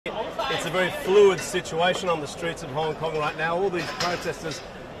It's a very fluid situation on the streets of Hong Kong right now. All these protesters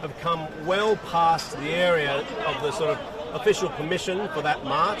have come well past the area of the sort of official permission for that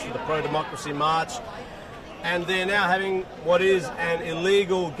march, for the pro-democracy march, and they're now having what is an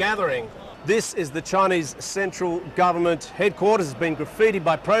illegal gathering. This is the Chinese central government headquarters. It's been graffitied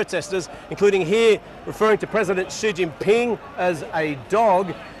by protesters, including here referring to President Xi Jinping as a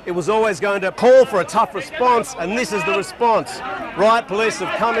dog. It was always going to call for a tough response, and this is the response. Riot police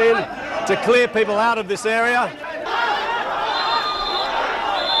have come in to clear people out of this area.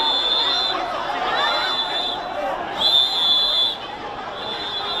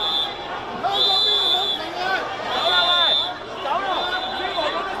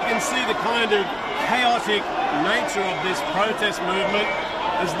 You can see the kind of chaotic nature of this protest movement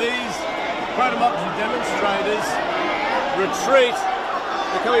as these pro-democracy demonstrators retreat.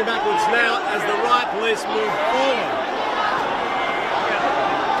 They're coming backwards now as the riot police move forward.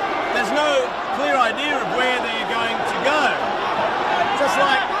 There's no clear idea of where they're going to go. Just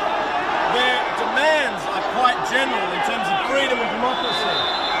like their demands are quite general in terms of freedom and democracy.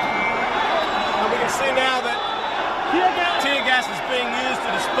 And we can see now that tear gas is being used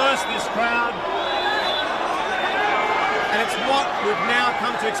to disperse this crowd. And it's what we've now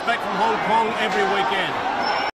come to expect from Hong Kong every weekend.